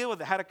how to deal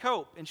with it, how to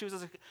cope. And she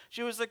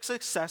was a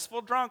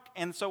successful drunk.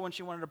 And so when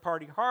she wanted to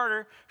party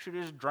harder, she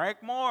just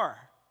drank more.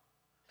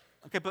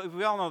 Okay, but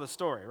we all know the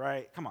story,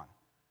 right? Come on.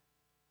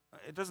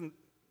 We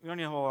don't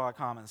need a whole lot of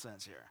common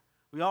sense here.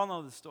 We all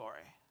know the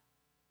story.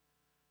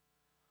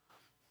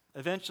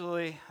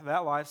 Eventually,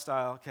 that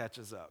lifestyle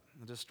catches up.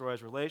 It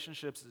destroys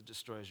relationships, it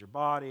destroys your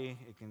body,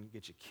 it can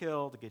get you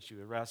killed, it gets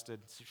you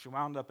arrested. So she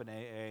wound up in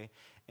AA,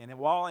 and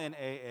while in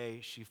AA,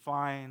 she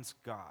finds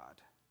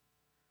God.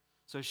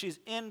 So she's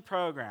in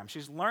program,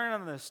 she's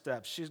learning the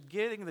steps, she's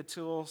getting the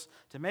tools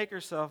to make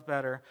herself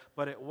better,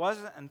 but it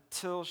wasn't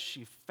until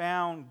she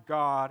found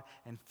God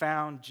and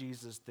found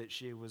Jesus that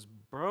she was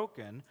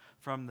broken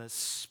from the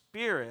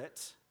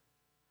spirit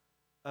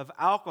of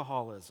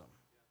alcoholism.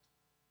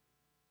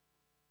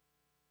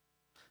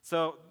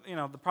 So,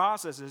 the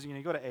process is,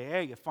 you go to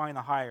AA, you find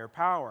the higher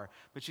power.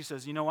 But she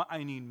says, you know what,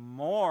 I need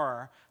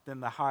more than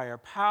the higher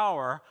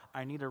power.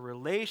 I need a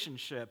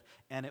relationship.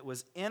 And it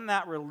was in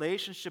that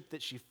relationship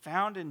that she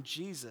found in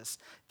Jesus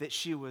that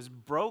she was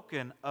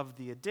broken of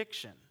the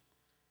addiction.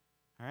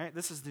 All right,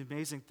 this is the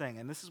amazing thing.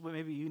 And this is what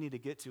maybe you need to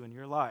get to in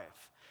your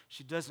life.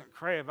 She doesn't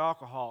crave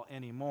alcohol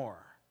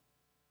anymore.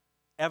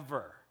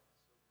 Ever.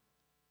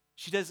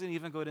 She doesn't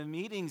even go to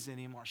meetings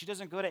anymore. She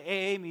doesn't go to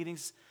AA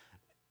meetings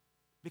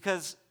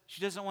because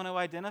she doesn't want to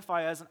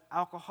identify as an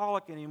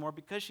alcoholic anymore,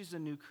 because she's a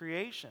new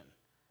creation.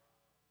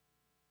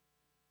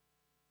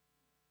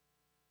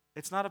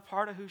 It's not a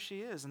part of who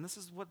she is. And this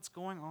is what's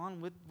going on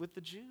with the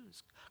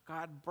Jews.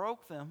 God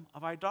broke them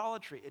of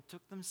idolatry. It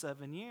took them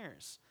 7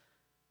 years.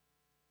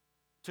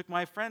 It took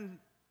my friend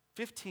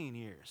 15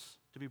 years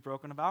to be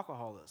broken of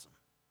alcoholism.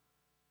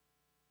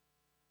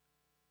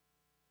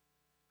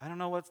 I don't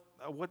know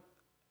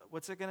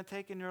what's it going to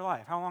take in your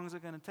life. How long is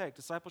it going to take?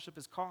 Discipleship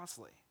is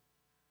costly.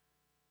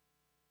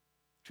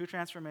 True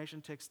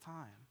transformation takes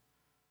time.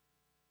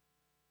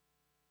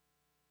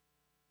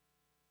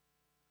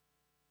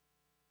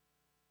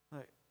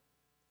 Look,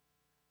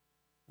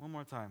 one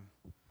more time.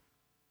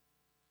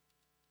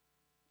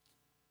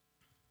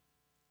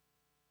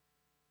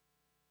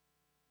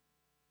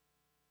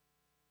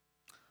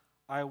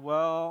 I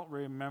well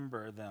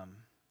remember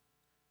them.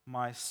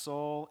 My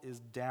soul is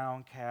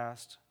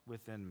downcast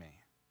within me.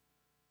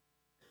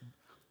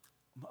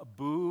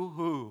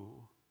 Boo-hoo.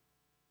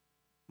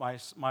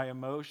 My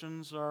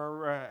emotions are a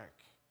wreck,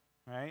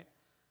 right?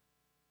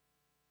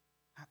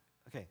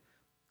 Okay,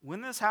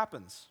 when this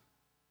happens,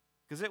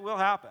 because it will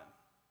happen,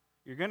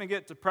 you're going to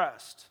get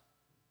depressed.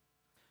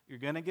 You're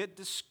going to get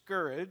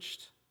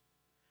discouraged.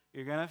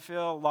 You're going to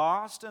feel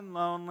lost and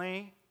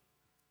lonely.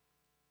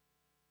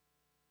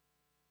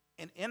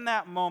 And in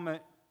that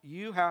moment,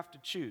 you have to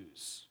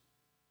choose.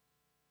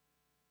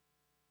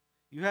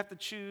 You have to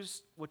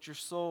choose what your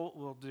soul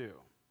will do.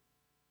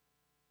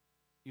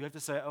 You have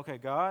to say, okay,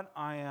 God,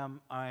 I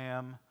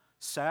am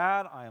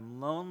sad, I am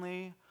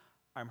lonely,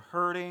 I'm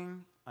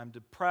hurting, I'm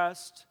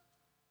depressed,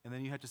 and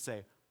then you have to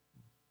say,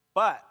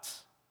 but,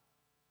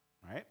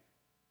 right?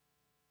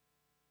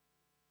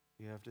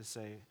 You have to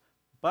say,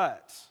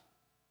 but.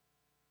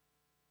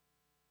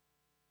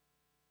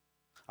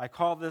 I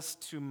call this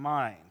to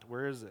mind.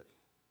 Where is it?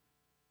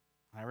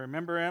 I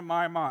remember in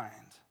my mind,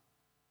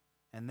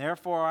 and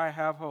therefore I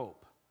have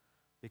hope.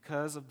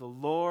 Because of the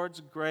Lord's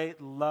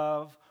great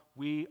love,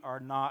 we are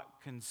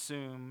not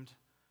consumed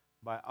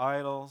by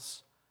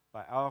idols,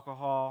 by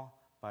alcohol,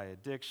 by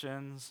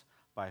addictions,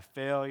 by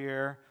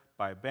failure,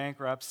 by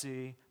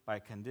bankruptcy, by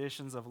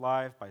conditions of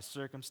life, by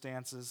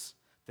circumstances.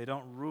 They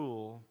don't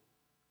rule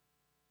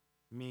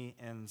me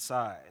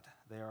inside.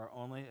 They are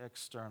only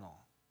external.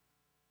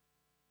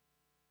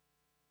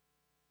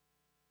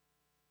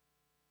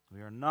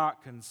 We are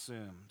not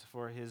consumed,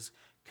 for his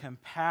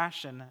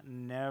compassion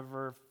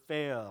never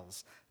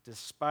fails,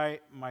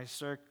 despite my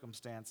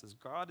circumstances.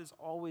 God is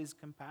always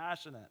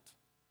compassionate.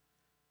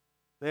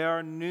 They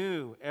are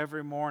new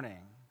every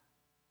morning.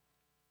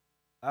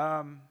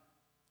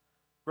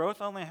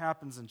 Growth only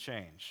happens in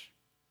change.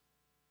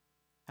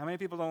 How many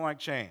people don't like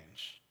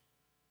change?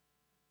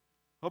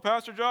 Oh,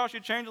 Pastor Josh, you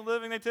changed the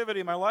living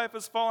nativity. My life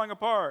is falling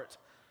apart.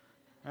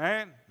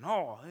 Right?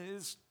 No,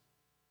 it's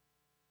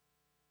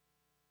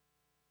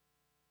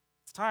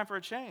time for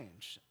a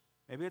change.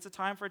 Maybe it's a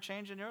time for a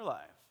change in your life.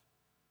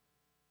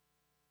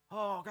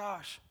 Oh,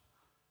 gosh.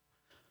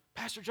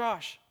 Pastor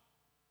Josh,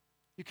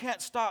 you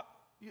can't stop.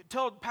 You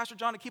tell Pastor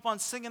John to keep on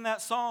singing that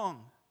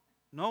song.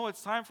 No,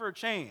 it's time for a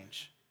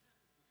change.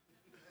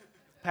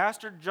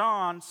 Pastor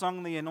John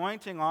sung the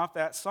anointing off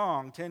that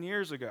song 10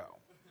 years ago.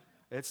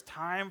 It's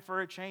time for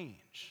a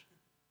change.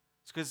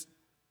 It's because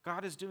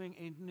God is doing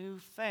a new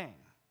thing.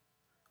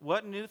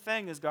 What new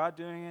thing is God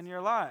doing in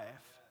your life?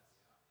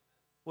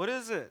 What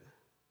is it?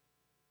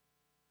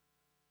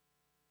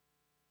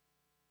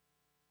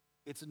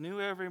 It's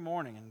new every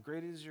morning, and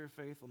great is your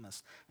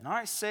faithfulness. And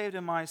I say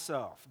to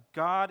myself,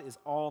 God is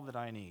all that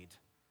I need.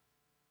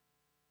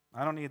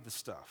 I don't need the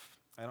stuff.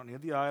 I don't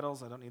need the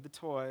idols. I don't need the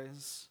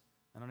toys.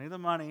 I don't need the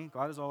money.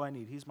 God is all I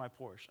need. He's my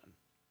portion.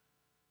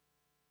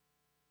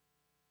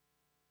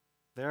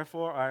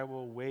 Therefore, I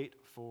will wait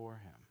for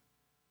him.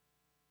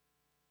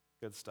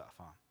 Good stuff,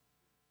 huh?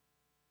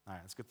 All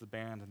right, let's get the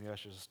band and the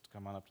ushers to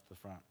come on up to the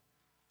front.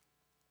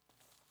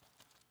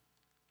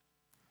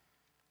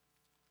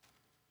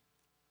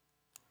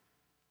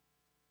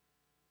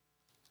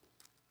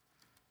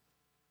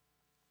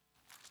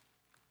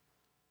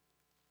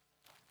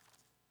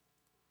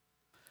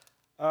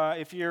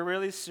 If you're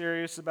really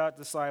serious about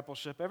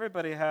discipleship,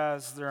 everybody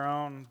has their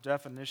own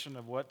definition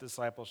of what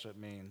discipleship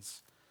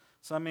means.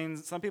 Some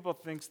people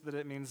think that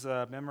it means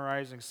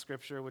memorizing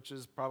scripture, which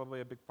is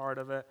probably a big part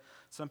of it.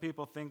 Some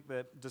people think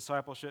that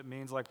discipleship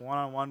means like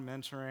one-on-one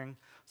mentoring.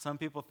 Some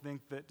people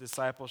think that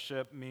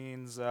discipleship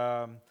means,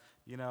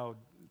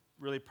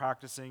 really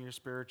practicing your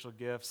spiritual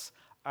gifts.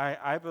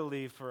 I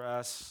believe for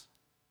us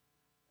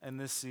in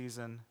this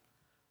season,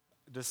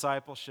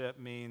 discipleship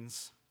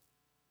means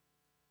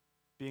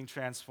being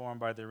transformed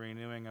by the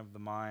renewing of the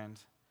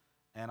mind.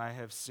 And I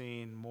have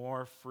seen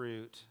more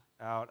fruit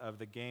out of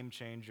the Game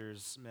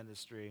Changers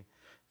ministry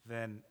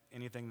than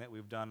anything that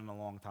we've done in a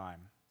long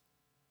time.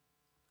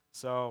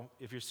 So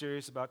if you're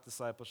serious about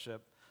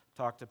discipleship,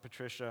 talk to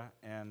Patricia,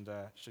 and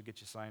she'll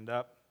get you signed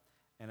up.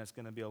 And it's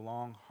going to be a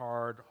long,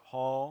 hard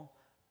haul,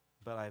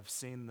 but I've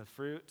seen the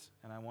fruit,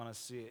 and I want to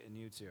see it in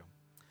you too.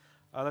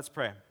 Let's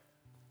pray.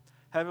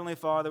 Heavenly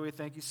Father, we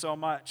thank you so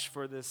much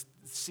for this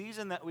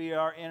season that we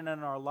are in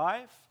our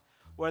life.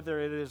 Whether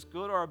it is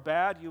good or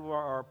bad, you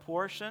are our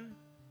portion.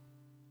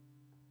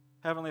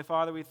 Heavenly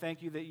Father, we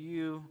thank you that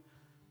you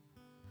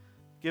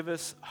give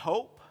us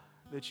hope,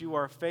 that you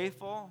are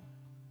faithful,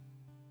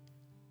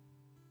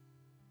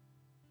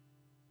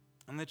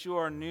 and that you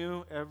are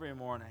new every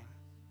morning.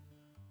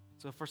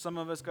 So for some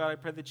of us, God, I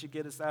pray that you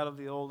get us out of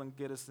the old and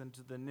get us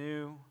into the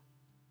new.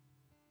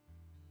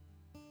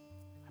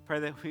 I pray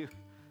that we,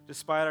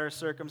 despite our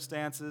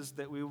circumstances,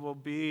 that we will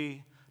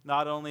be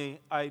not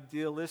only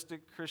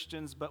idealistic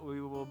Christians, but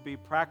we will be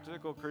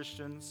practical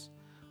Christians,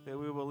 that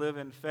we will live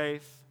in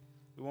faith.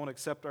 We won't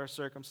accept our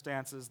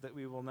circumstances, that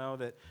we will know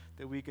that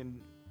we can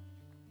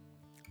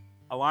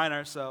align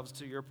ourselves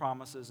to your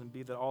promises and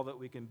be all that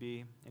we can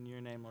be in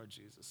your name, Lord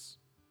Jesus.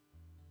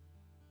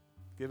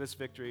 Give us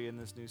victory in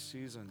this new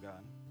season,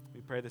 God.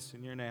 We pray this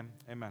in your name.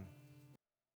 Amen.